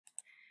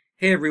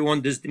Hey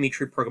everyone, this is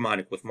Dimitri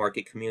Programmatic with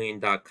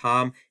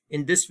MarketChameleon.com.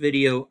 In this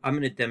video, I'm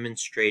going to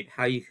demonstrate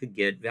how you could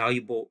get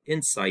valuable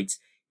insights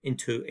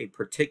into a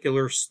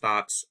particular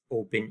stock's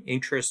open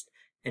interest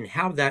and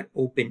how that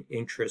open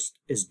interest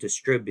is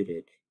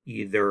distributed,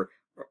 either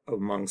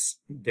amongst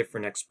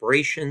different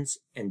expirations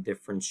and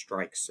different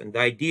strikes. And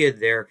the idea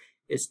there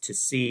is to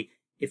see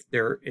if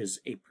there is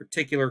a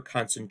particular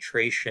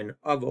concentration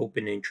of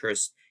open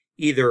interest,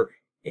 either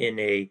in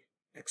a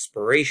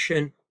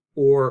expiration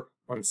or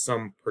on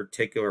some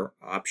particular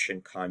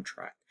option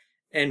contract.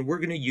 And we're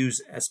going to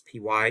use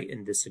SPY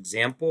in this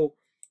example.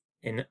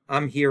 And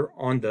I'm here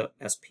on the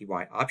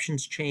SPY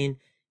options chain.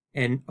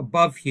 And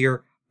above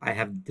here, I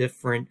have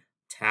different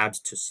tabs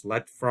to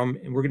select from.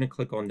 And we're going to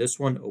click on this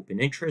one, open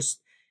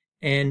interest.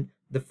 And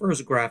the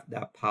first graph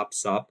that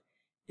pops up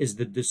is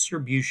the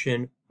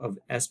distribution of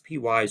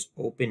SPY's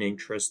open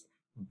interest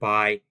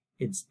by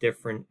its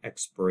different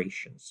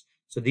expirations.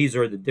 So these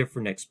are the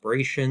different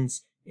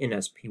expirations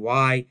in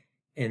SPY.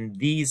 And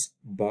these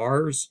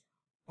bars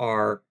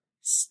are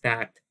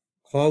stacked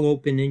call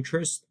open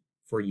interest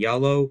for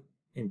yellow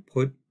and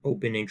put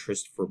open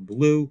interest for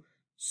blue.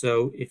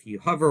 So if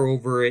you hover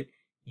over it,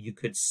 you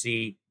could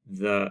see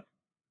the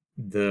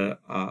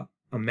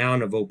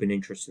amount of open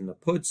interest in the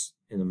puts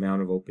and the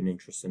amount of open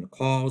interest in the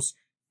calls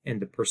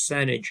and the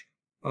percentage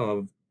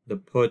of the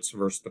puts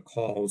versus the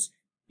calls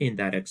in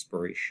that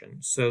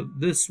expiration. So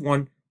this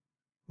one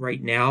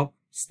right now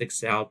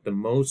sticks out the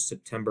most,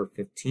 September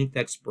 15th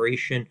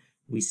expiration.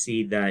 We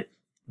see that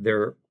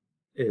there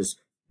is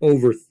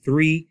over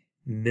 3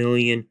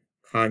 million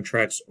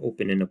contracts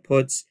open in the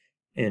puts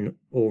and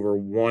over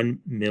 1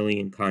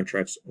 million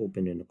contracts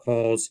open in the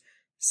calls.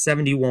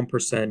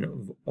 71%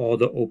 of all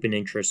the open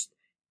interest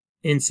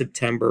in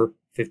September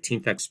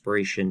 15th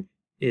expiration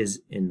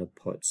is in the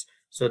puts.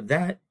 So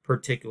that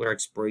particular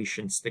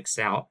expiration sticks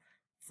out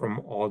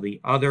from all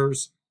the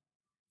others.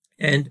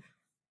 And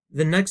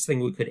the next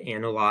thing we could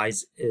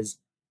analyze is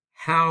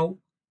how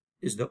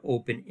is the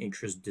open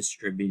interest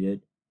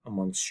distributed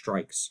among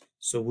strikes.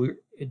 So we're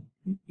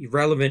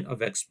irrelevant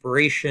of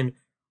expiration,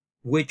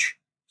 which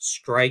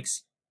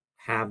strikes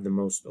have the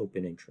most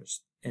open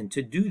interest. And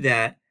to do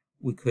that,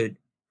 we could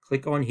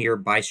click on here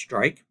by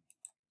strike.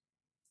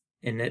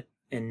 And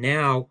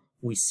now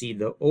we see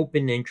the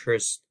open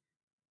interest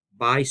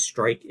by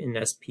strike in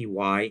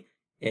SPY.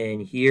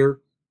 And here,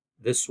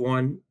 this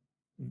one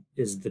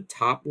is the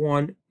top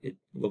one. It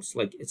looks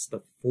like it's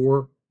the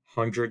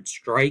 400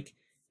 strike.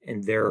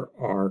 And there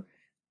are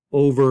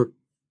over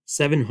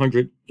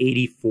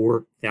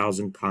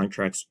 784,000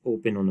 contracts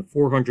open on the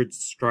 400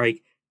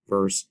 strike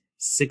versus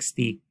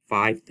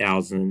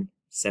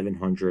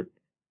 65,700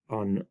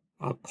 on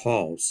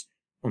calls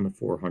on the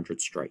 400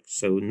 strike.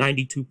 So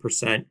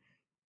 92%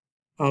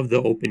 of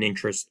the open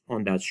interest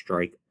on that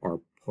strike are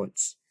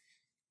puts.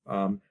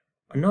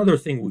 Another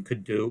thing we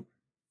could do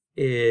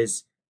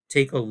is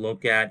take a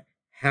look at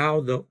how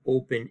the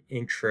open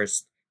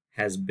interest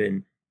has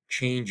been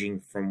changing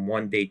from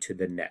one day to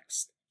the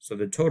next. So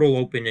the total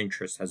open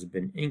interest has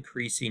been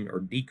increasing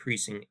or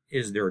decreasing.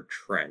 Is there a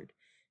trend?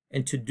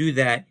 And to do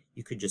that,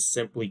 you could just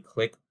simply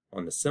click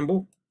on the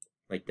symbol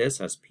like this,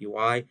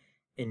 SPY.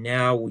 And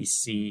now we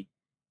see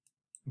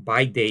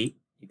by date,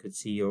 you could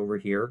see over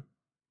here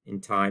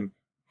in time,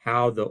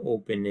 how the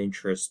open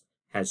interest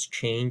has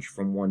changed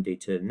from one day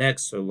to the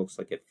next. So it looks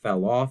like it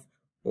fell off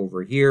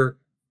over here,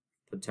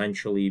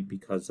 potentially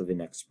because of an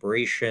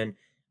expiration.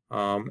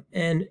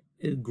 And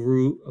it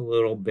grew a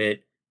little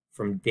bit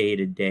from day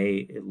to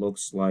day, it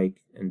looks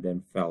like, and then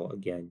fell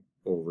again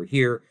over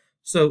here.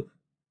 So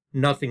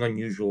nothing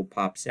unusual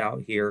pops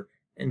out here.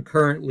 And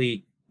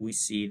currently, we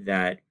see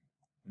that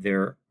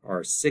there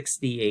are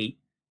 68%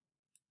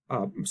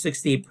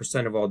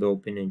 of all the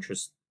open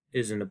interest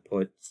is in the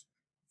puts,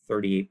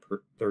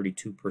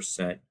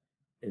 32%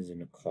 is in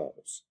the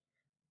calls.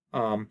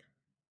 Now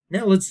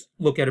let's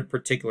look at a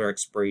particular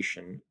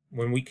expiration.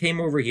 When we came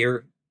over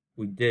here,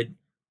 we did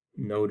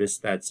notice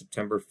that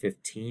September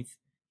 15th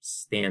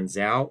stands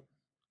out.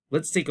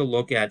 Let's take a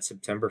look at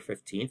September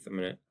 15th. I'm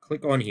going to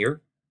click on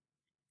here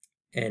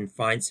and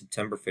find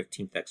September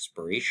 15th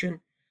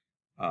expiration,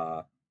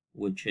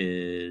 which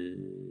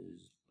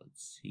is,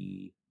 let's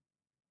see,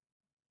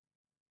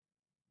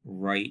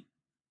 right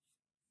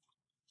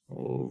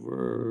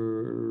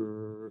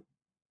over,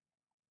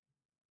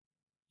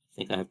 I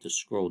think I have to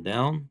scroll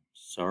down.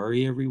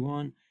 Sorry,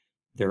 everyone.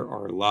 There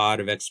are a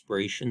lot of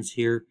expirations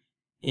here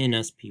in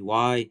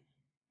SPY,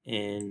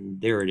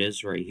 and there it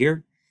is right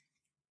here.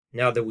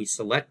 Now that we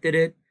selected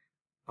it,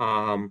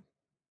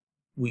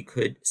 we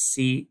could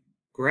see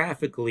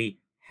graphically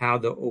how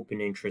the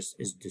open interest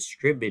is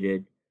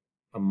distributed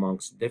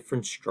amongst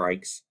different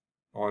strikes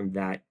on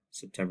that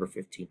September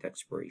 15th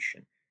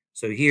expiration.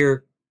 So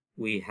here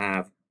we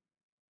have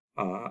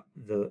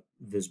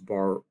this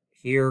bar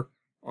here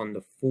on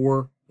the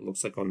it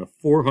looks like on the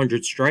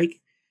 400 strike,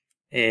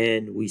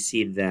 and we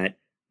see that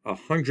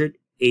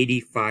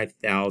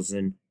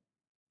 185,000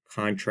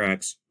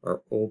 contracts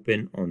are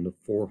open on the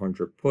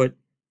 400 put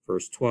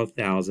versus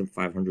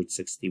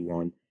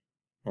 12,561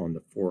 on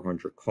the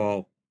 400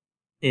 call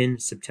in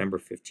September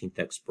 15th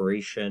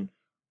expiration.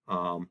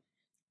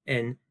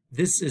 And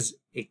this is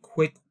a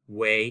quick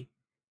way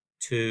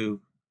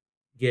to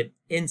get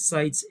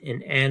insights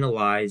and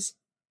analyze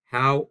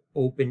how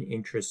open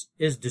interest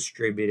is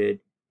distributed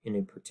in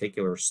a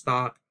particular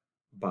stock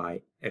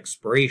by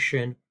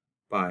expiration,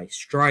 by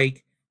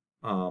strike,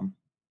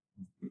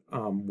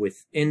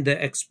 within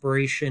the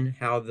expiration,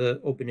 how the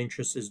open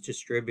interest is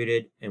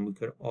distributed, and we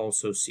could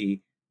also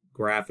see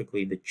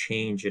graphically the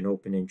change in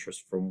open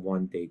interest from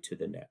one day to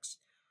the next.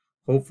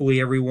 Hopefully,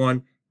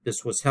 everyone,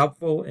 this was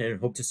helpful, and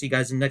hope to see you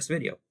guys in the next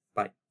video.